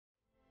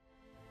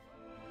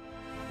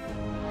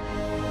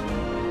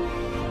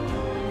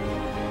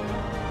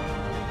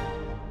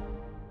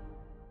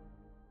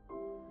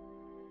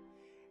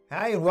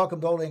Hi, and welcome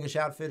to Old English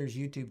Outfitters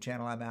YouTube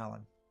channel. I'm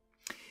Alan.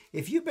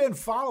 If you've been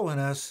following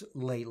us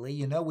lately,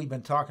 you know we've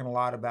been talking a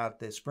lot about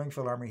the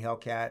Springfield Armory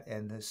Hellcat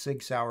and the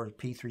Sig Sauer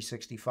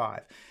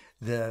P365,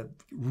 the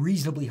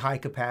reasonably high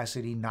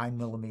capacity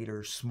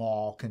 9mm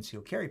small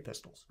concealed carry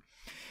pistols.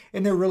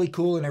 And they're really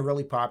cool and they're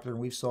really popular,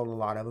 and we've sold a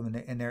lot of them,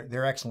 and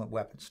they're excellent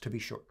weapons, to be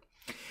sure.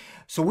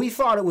 So we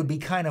thought it would be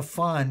kind of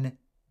fun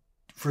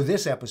for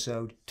this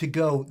episode to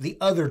go the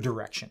other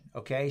direction,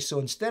 okay? So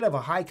instead of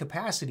a high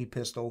capacity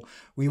pistol,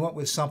 we went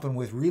with something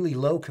with really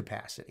low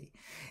capacity.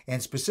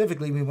 And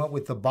specifically, we went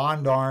with the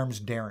Bond Arms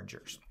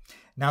Derringers.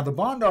 Now, the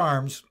Bond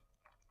Arms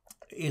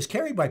is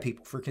carried by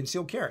people for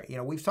concealed carry. You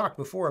know, we've talked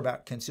before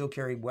about concealed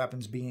carry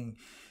weapons being,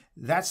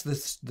 that's the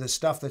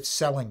stuff that's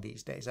selling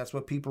these days. That's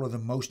what people are the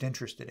most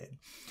interested in,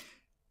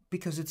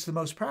 because it's the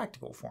most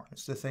practical for them.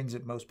 It's the things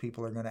that most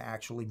people are going to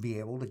actually be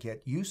able to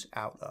get use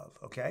out of,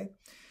 okay?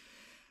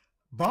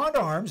 Bond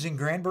Arms in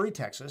Granbury,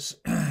 Texas,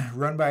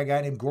 run by a guy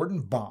named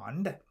Gordon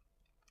Bond,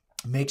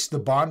 makes the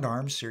Bond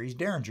Arms series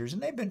Derringers,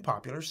 and they've been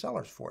popular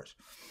sellers for us.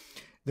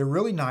 They're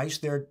really nice.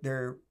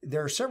 There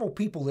are several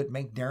people that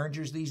make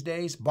Derringers these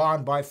days.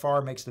 Bond, by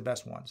far, makes the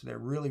best ones. They're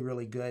really,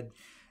 really good.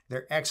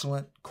 They're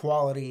excellent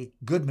quality,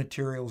 good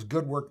materials,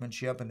 good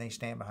workmanship, and they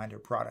stand behind their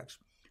products.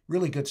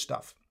 Really good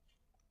stuff.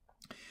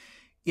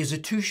 Is a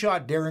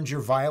two-shot Derringer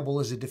viable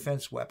as a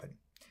defense weapon?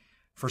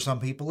 For some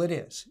people, it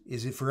is.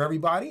 Is it for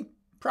everybody?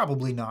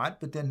 Probably not,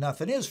 but then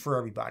nothing is for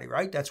everybody,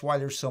 right? That's why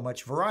there's so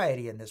much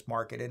variety in this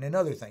market and in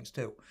other things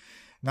too.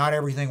 Not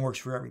everything works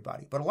for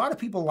everybody, but a lot of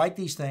people like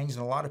these things,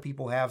 and a lot of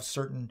people have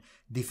certain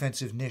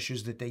defensive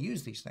niches that they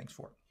use these things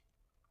for.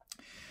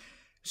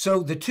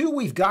 So the two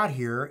we've got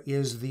here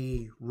is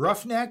the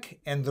Roughneck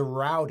and the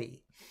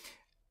Rowdy.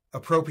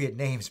 Appropriate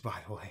names, by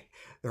the way.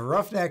 The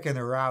Roughneck and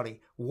the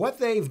Rowdy. What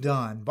they've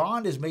done,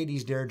 Bond has made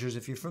these Derringers,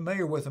 if you're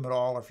familiar with them at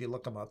all, or if you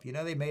look them up, you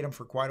know they made them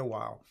for quite a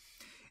while.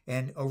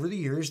 And over the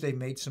years, they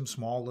made some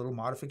small little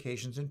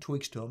modifications and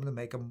tweaks to them to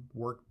make them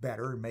work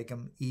better and make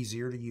them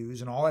easier to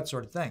use and all that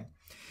sort of thing.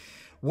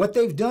 What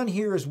they've done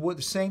here is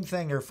the same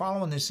thing. They're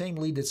following the same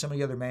lead that some of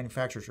the other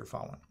manufacturers are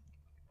following.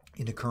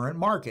 In the current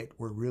market,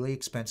 where really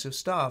expensive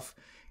stuff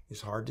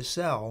is hard to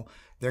sell,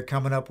 they're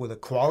coming up with a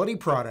quality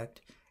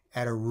product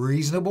at a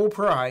reasonable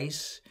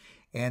price.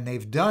 And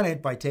they've done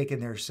it by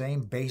taking their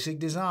same basic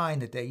design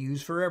that they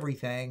use for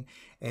everything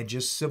and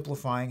just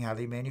simplifying how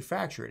they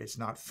manufacture it. It's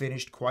not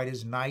finished quite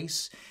as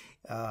nice.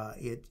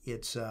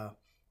 It's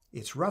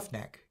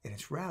roughneck and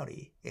it's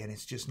rowdy, and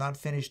it's just not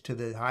finished to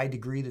the high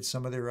degree that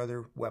some of their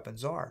other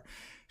weapons are.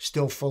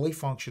 Still fully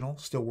functional,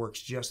 still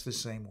works just the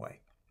same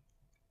way.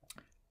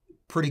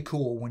 Pretty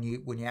cool when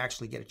you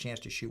actually get a chance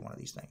to shoot one of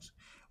these things,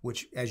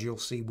 which, as you'll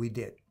see, we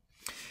did.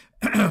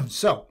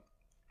 So,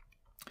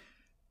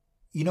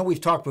 you know,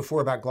 we've talked before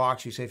about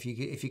Glocks. You say if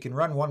you can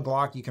run one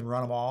Glock, you can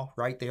run them all,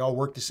 right? They all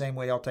work the same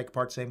way. They all take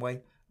apart the same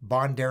way.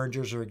 Bond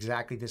Derringers are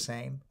exactly the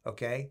same,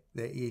 okay?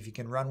 If you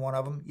can run one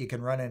of them, you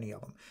can run any of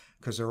them,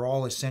 because they're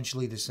all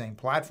essentially the same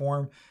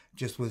platform,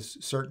 just with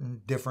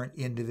certain different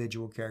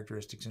individual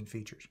characteristics and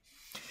features.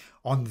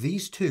 On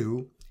these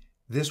two,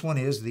 this one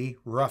is the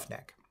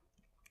Roughneck.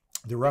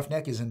 The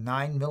Roughneck is a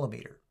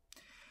 9mm.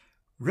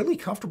 Really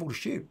comfortable to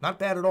shoot, not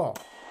bad at all,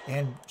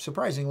 and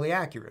surprisingly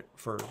accurate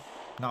for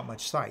not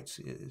much sights.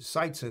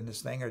 Sights in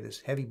this thing are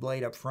this heavy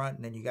blade up front,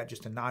 and then you got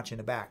just a notch in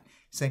the back.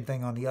 Same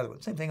thing on the other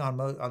one. Same thing on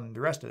the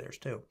rest of theirs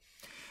too.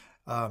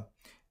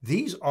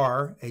 These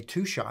are a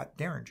two-shot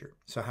Derringer.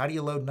 So how do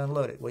you load and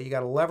unload it? Well, you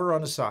got a lever on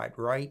the side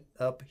right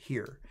up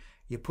here.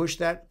 You pull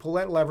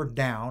that lever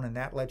down, and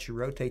that lets you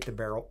rotate the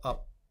barrel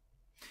up.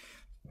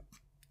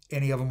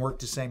 Any of them work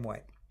the same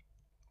way.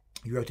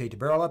 You rotate the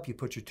barrel up, you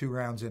put your 2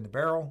 rounds in the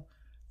barrel,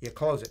 you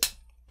close it.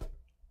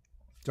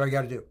 That's all you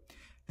got to do.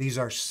 These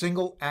are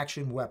single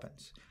action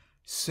weapons.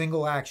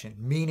 Single action,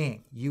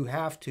 meaning you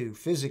have to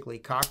physically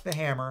cock the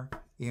hammer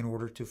in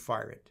order to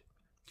fire it.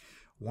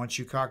 Once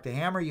you cock the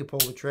hammer, you pull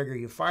the trigger,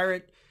 you fire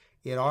it.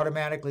 It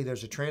automatically,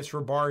 there's a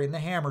transfer bar in the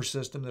hammer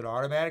system that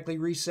automatically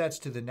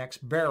resets to the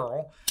next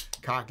barrel.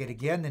 Cock it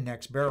again, the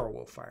next barrel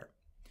will fire.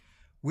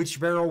 Which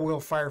barrel will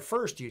fire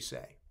first, you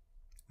say?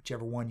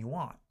 Whichever one you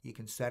want. You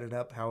can set it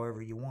up however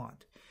you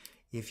want.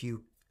 If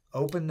you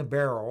open the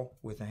barrel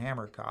with the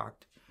hammer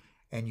cocked,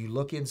 and you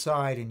look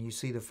inside and you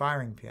see the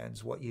firing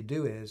pins, what you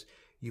do is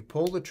you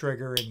pull the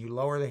trigger and you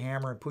lower the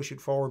hammer and push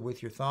it forward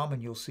with your thumb,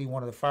 and you'll see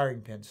one of the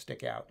firing pins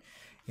stick out.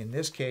 In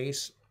this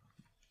case,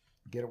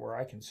 get it where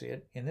I can see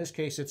it. In this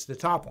case, it's the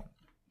top one.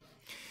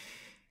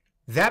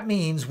 That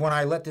means when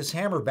I let this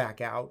hammer back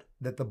out,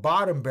 that the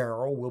bottom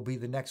barrel will be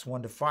the next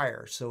one to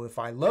fire. So if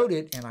I load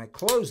it and I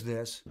close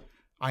this,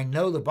 I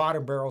know the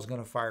bottom barrel is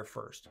going to fire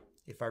first.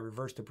 If I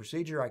reverse the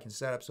procedure, I can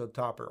set up so the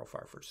top barrel will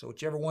fire first. So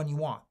whichever one you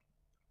want.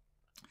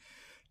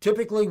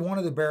 Typically, one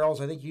of the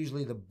barrels, I think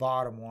usually the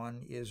bottom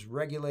one, is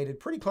regulated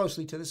pretty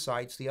closely to the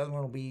sights. The other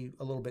one will be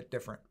a little bit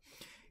different.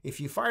 If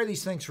you fire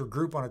these things for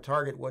group on a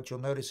target, what you'll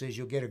notice is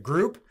you'll get a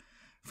group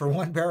for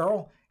one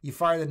barrel. You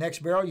fire the next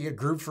barrel, you get a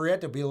group for it.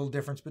 There'll be a little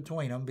difference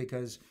between them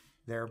because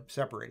they're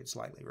separated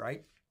slightly,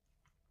 right?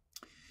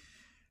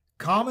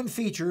 Common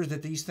features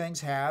that these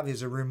things have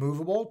is a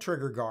removable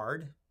trigger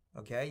guard.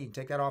 Okay, you can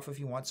take that off if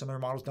you want. Some of their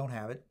models don't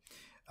have it.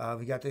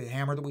 We got the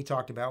hammer that we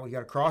talked about. We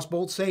got a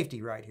crossbolt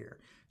safety right here.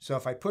 So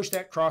if I push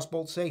that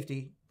crossbolt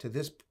safety to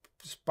this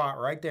spot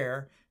right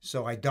there,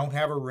 so I don't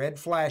have a red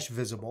flash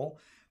visible,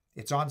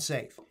 it's on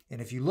safe.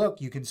 And if you look,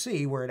 you can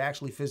see where it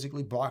actually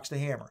physically blocks the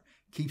hammer,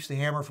 keeps the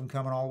hammer from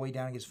coming all the way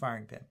down against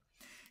firing pin.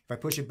 If I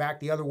push it back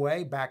the other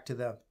way, back to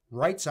the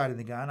right side of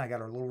the gun, I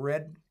got a little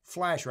red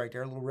flash right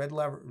there, a little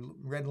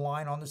red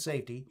line on the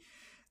safety.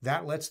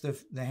 That lets the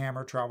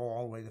hammer travel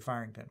all the way to the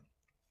firing pin.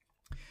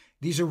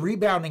 These are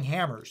rebounding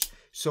hammers.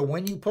 So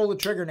when you pull the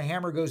trigger and the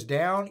hammer goes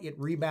down, it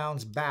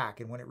rebounds back.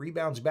 And when it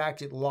rebounds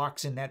back, it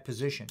locks in that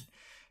position.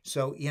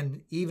 So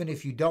even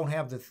if you don't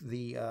have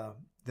the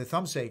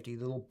thumb safety,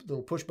 the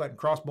little push button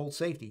cross bolt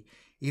safety,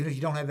 even if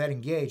you don't have that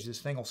engaged, this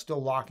thing will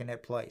still lock in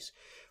that place.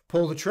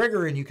 Pull the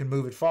trigger and you can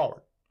move it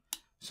forward.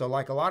 So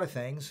like a lot of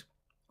things,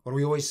 what do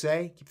we always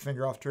say? Keep your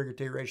finger off the trigger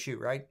till you're ready to shoot,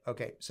 right?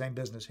 Okay, same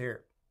business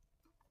here.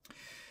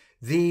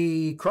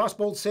 The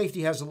crossbolt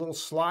safety has a little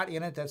slot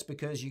in it. That's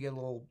because you get a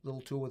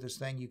little tool with this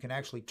thing. You can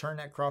actually turn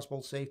that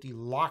crossbolt safety,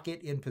 lock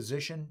it in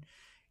position,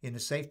 in a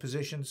safe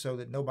position, so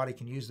that nobody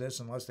can use this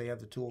unless they have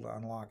the tool to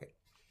unlock it.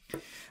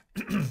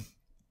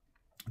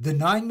 The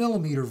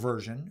 9mm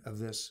version of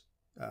this,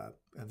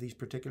 of these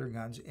particular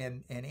guns,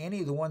 and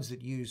any of the ones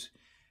that use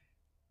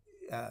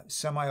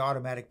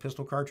semi-automatic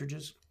pistol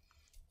cartridges,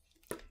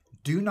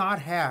 do not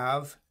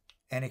have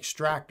an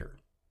extractor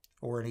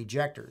or an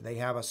ejector. They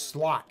have a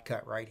slot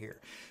cut right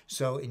here.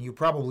 So, and you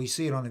probably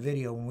see it on the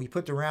video, when we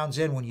put the rounds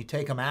in, when you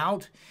take them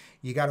out,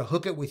 you got to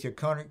hook it with your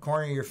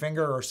corner of your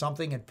finger or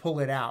something and pull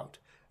it out.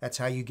 That's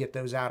how you get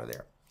those out of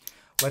there.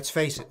 Let's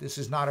face it, this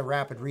is not a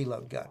rapid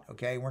reload gun,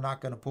 okay? We're not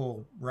going to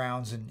pull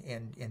rounds and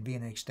be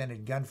in an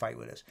extended gunfight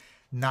with us.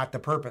 Not the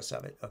purpose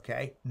of it,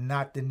 okay?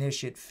 Not the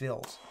niche it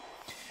fills.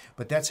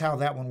 But that's how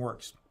that one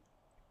works.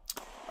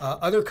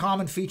 Other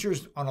common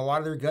features on a lot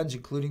of their guns,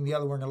 including the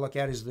other one to look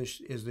at, is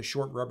the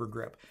short rubber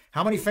grip.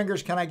 How many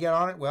fingers can I get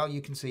on it? Well,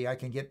 you can see I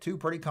can get 2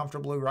 pretty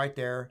comfortably right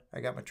there. I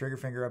got my trigger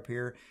finger up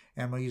here,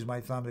 and I'm going to use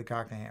my thumb to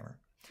cock the hammer.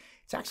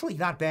 It's actually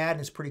not bad, and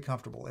it's pretty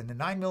comfortable. And the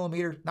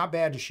 9mm, not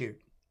bad to shoot.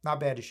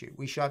 Not bad to shoot.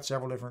 We shot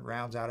several different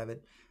rounds out of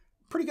it.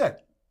 Pretty good.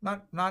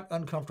 Not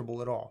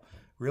uncomfortable at all.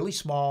 Really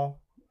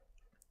small,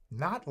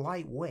 not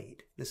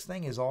lightweight. This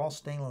thing is all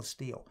stainless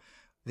steel.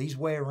 These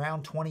weigh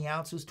around 20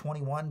 ounces,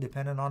 21,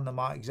 depending on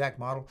the exact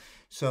model.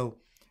 So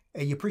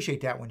you appreciate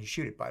that when you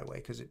shoot it, by the way,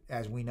 because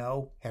as we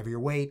know, heavier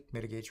weight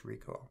mitigates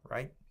recoil,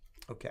 right?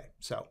 Okay,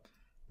 so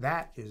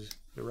that is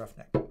the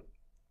Roughneck.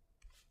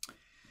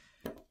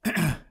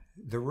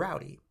 The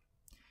Rowdy,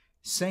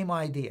 same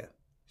idea,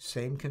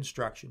 same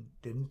construction.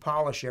 Didn't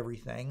polish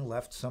everything,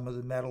 left some of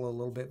the metal a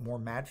little bit more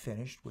matte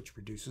finished, which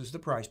reduces the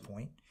price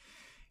point.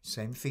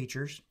 Same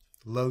features,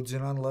 loads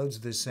and unloads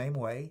the same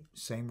way,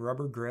 same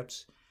rubber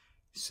grips,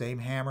 same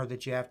hammer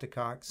that you have to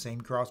cock,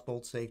 same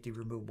crossbolt safety,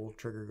 removable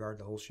trigger guard,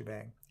 the whole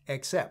shebang.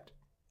 Except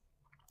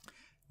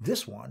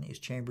this one is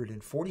chambered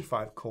in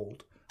 45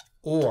 Colt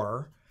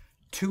or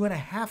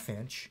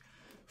 2.5-inch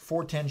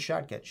 410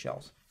 shotgun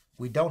shells.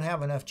 We don't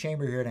have enough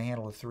chamber here to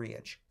handle a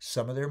 3-inch.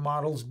 Some of their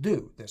models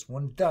do. This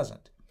one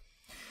doesn't.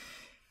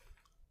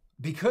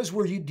 Because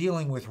we're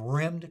dealing with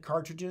rimmed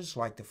cartridges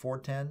like the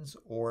 410s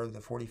or the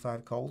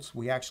 45 Colts,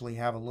 we actually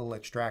have a little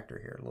extractor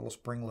here, a little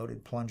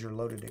spring-loaded,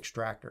 plunger-loaded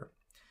extractor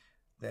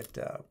that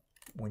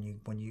when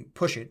you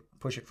push it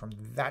from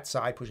that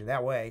side, push it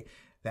that way,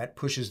 that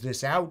pushes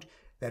this out,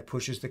 that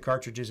pushes the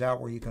cartridges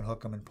out where you can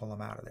hook them and pull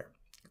them out of there,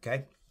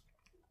 okay?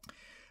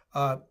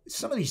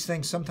 Some of these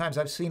things, sometimes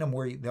I've seen them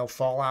where they'll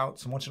fall out.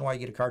 So once in a while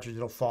you get a cartridge,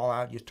 it'll fall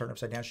out. You just turn it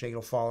upside down, shake,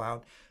 it'll fall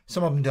out.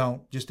 Some of them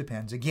don't, just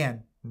depends.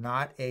 Again,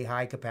 not a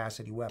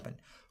high-capacity weapon.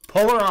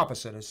 Polar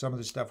opposite of some of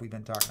the stuff we've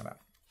been talking about.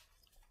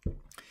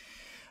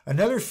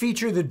 Another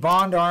feature that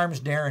Bond Arms,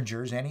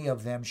 Derringers, any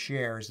of them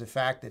share is the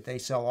fact that they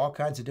sell all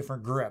kinds of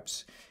different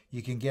grips.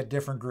 You can get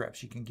different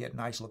grips. You can get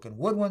nice-looking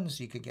wood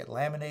ones. You can get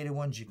laminated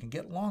ones. You can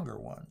get longer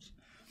ones.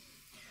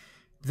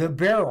 The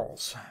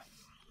barrels.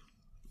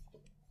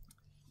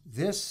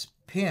 This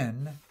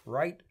pin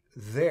right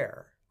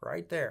there,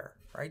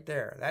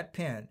 that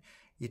pin,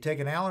 you take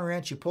an Allen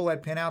wrench, you pull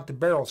that pin out, the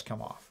barrels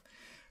come off.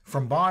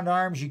 From Bond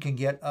Arms, you can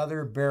get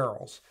other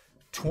barrels.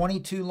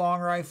 22 long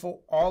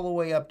rifle all the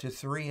way up to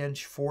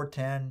 3-inch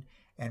 410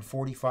 and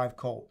 45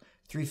 Colt.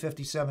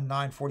 357,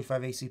 9,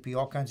 45 ACP,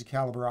 all kinds of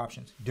caliber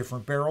options.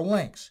 Different barrel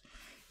lengths.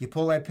 You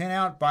pull that pin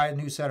out, buy a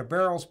new set of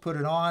barrels, put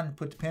it on,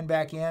 put the pin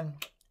back in,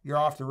 you're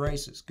off the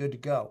races, good to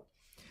go.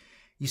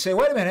 You say,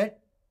 wait a minute,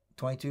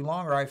 22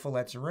 long rifle,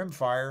 that's a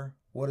rimfire.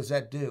 What does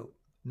that do?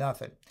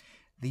 Nothing.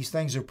 These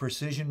things are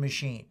precision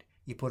machined.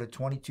 You put a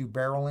 22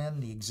 barrel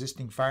in, the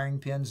existing firing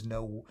pins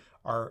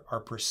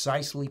are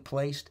precisely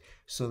placed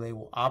so they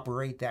will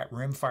operate that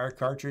rimfire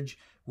cartridge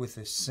with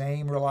the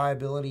same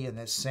reliability and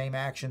the same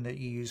action that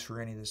you use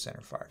for any of the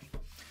center fires.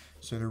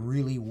 So they're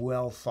really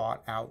well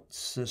thought out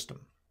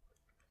system.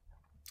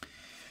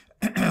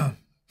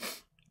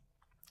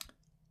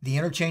 The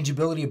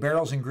interchangeability of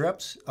barrels and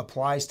grips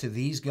applies to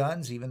these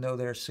guns, even though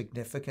they're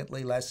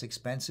significantly less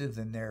expensive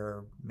than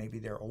maybe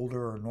their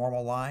older or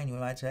normal line, you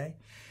might say.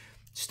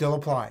 Still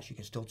applies. You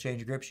can still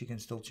change grips. You can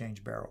still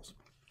change barrels.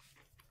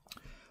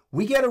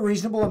 We get a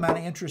reasonable amount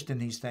of interest in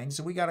these things,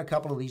 so we got a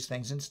couple of these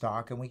things in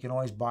stock, and we can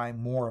always buy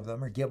more of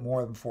them or get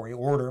more of them for you,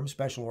 order them,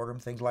 special order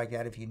them, things like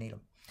that if you need them.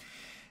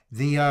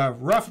 The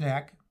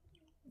Roughneck,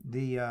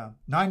 the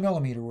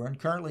 9mm one,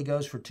 currently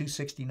goes for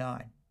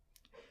 $269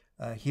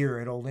 here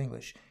at Old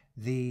English.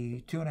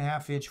 The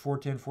 2.5-inch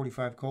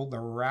 410-45 Colt, the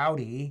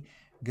Rowdy,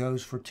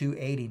 goes for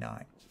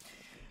 $289.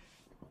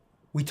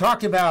 I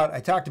talked about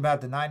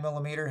the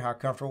 9mm, how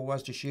comfortable it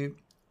was to shoot.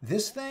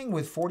 This thing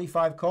with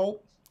 45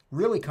 Colt,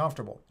 really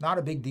comfortable. Not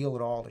a big deal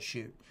at all to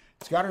shoot.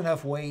 It's got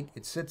enough weight.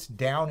 It sits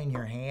down in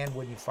your hand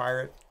when you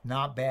fire it.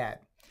 Not bad.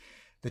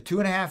 The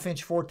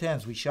 2.5-inch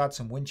 410s, we shot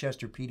some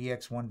Winchester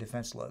PDX-1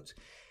 defense loads.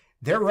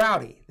 They're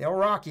rowdy. They'll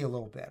rock you a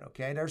little bit,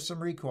 okay? There's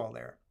some recoil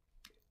there.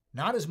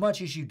 Not as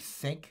much as you'd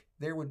think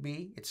there would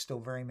be. It's still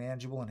very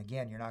manageable. And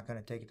again, you're not going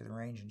to take it to the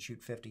range and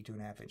shoot 50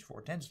 2.5-inch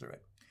 410s through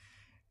it.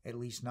 At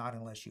least not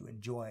unless you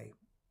enjoy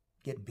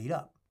getting beat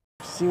up.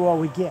 See what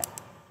we get.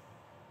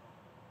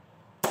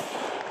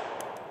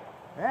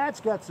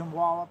 That's got some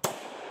wallop.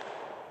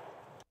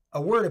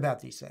 A word about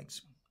these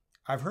things.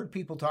 I've heard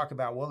people talk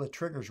about, well, the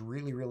trigger's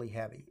really, really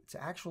heavy. It's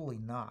actually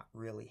not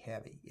really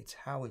heavy. It's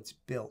how it's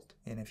built.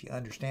 And if you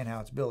understand how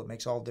it's built, it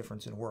makes all the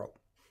difference in the world.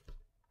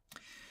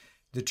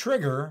 The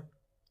trigger,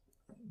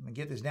 let me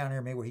get this down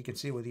here maybe where he can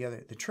see with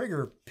the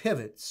trigger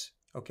pivots,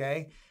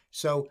 okay?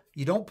 So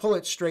you don't pull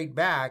it straight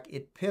back,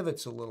 it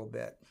pivots a little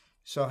bit.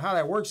 So how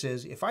that works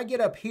is, if I get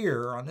up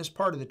here on this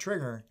part of the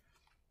trigger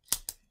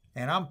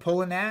and I'm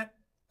pulling that,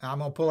 I'm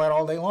going to pull that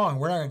all day long.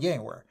 We're not going to get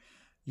anywhere.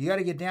 You got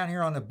to get down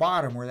here on the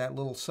bottom where that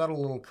little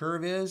subtle little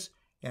curve is.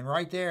 And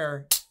right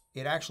there,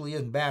 it actually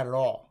isn't bad at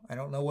all. I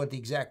don't know what the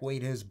exact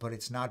weight is, but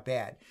it's not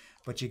bad.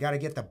 But you got to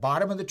get the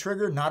bottom of the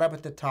trigger, not up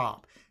at the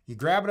top. You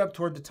grab it up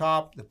toward the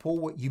top. The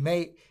pull, you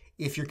may,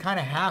 if you're kind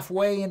of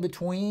halfway in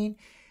between,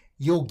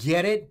 you'll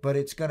get it, but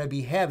it's going to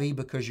be heavy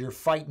because you're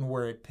fighting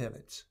where it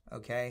pivots.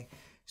 Okay?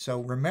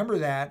 So remember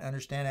that,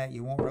 understand that.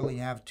 You won't really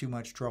have too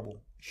much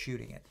trouble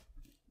shooting it.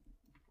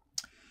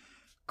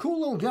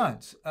 Cool little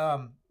guns.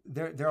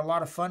 They're a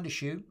lot of fun to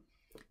shoot.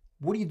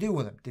 What do you do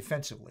with them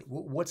defensively?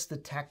 What's the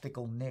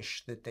tactical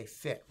niche that they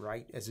fit,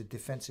 right, as a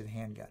defensive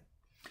handgun?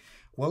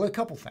 Well, a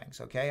couple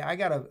things, okay? I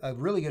got a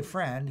really good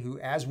friend who,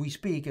 as we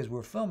speak, as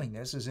we're filming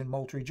this, is in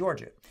Moultrie,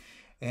 Georgia.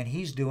 And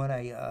he's doing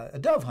a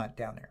dove hunt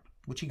down there,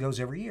 which he goes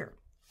every year.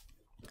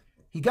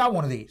 He got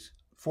one of these,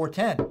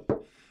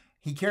 410.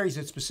 He carries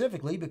it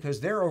specifically because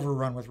they're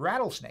overrun with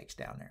rattlesnakes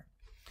down there.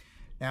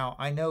 Now,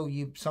 I know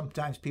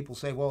sometimes people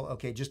say, well,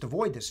 okay, just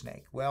avoid the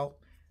snake. Well,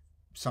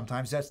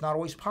 sometimes that's not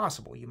always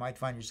possible. You might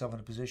find yourself in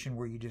a position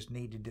where you just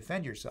need to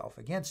defend yourself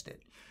against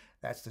it.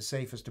 That's the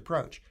safest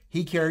approach.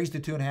 He carries the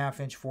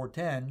 2.5-inch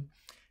 410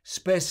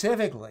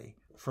 specifically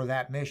for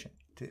that mission,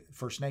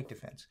 for snake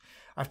defense.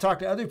 I've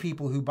talked to other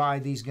people who buy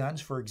these guns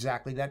for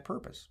exactly that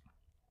purpose.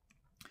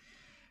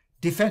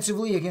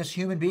 Defensively against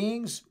human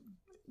beings,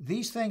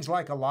 these things,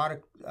 like a lot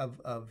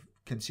of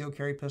concealed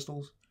carry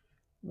pistols,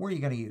 where are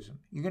you going to use them?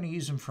 You're going to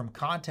use them from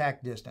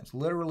contact distance,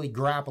 literally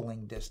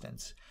grappling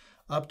distance,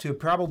 up to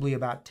probably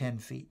about 10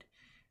 feet.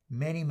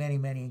 Many, many,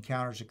 many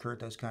encounters occur at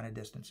those kind of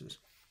distances.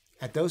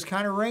 At those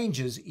kind of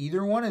ranges,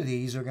 either one of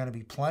these are going to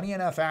be plenty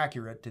enough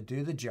accurate to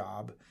do the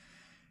job,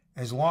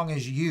 as long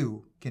as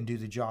you can do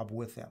the job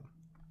with them.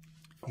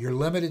 You're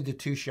limited to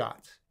 2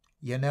 shots.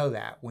 You know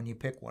that when you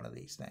pick one of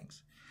these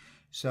things.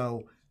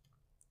 So,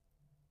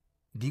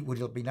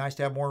 would it be nice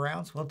to have more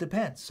rounds? Well, it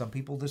depends. Some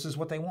people, this is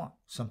what they want.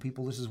 Some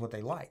people, this is what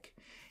they like.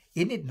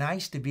 Isn't it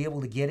nice to be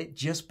able to get it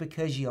just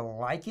because you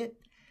like it?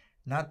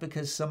 Not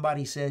because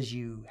somebody says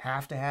you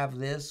have to have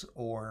this,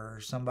 or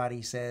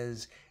somebody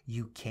says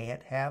you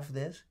can't have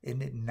this.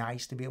 Isn't it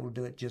nice to be able to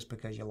do it just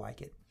because you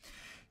like it?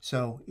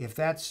 So if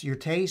that's your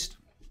taste,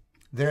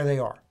 there they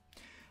are.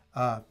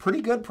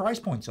 Pretty good price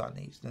points on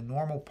these. The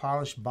normal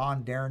polished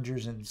Bond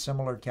Derringers and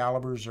similar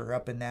calibers are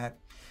up in that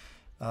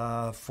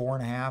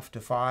 4.5 to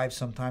 5,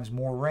 sometimes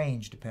more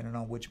range, depending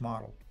on which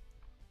model.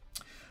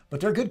 But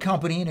they're good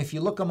company, and if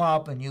you look them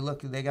up and you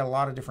look, they got a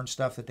lot of different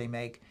stuff that they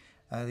make.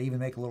 They even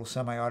make a little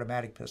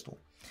semi-automatic pistol.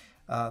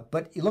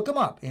 But you look them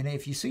up, and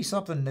if you see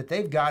something that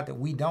they've got that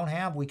we don't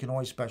have, we can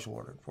always special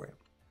order it for you.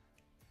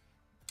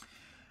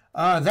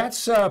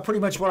 That's pretty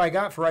much what I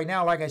got for right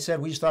now. Like I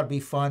said, we just thought it'd be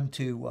fun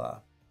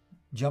to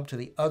jump to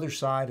the other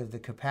side of the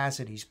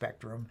capacity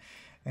spectrum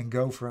and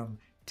go from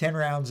 10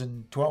 rounds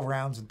and 12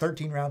 rounds and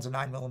 13 rounds of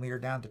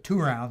 9mm down to 2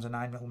 rounds of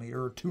 9mm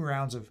or 2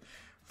 rounds of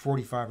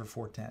 45 or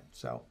 410.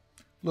 So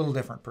a little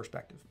different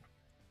perspective.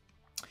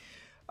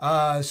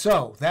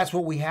 So that's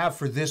what we have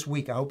for this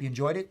week. I hope you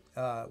enjoyed it.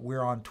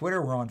 We're on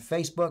Twitter. We're on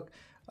Facebook.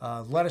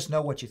 Let us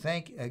know what you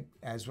think.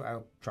 As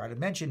I'll try to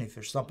mention, if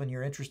there's something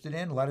you're interested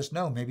in, let us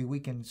know. Maybe we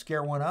can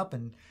scare one up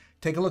and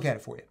take a look at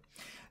it for you.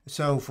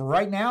 So for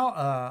right now,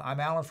 I'm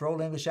Alan for Old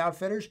English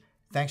Outfitters.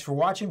 Thanks for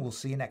watching. We'll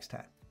see you next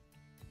time.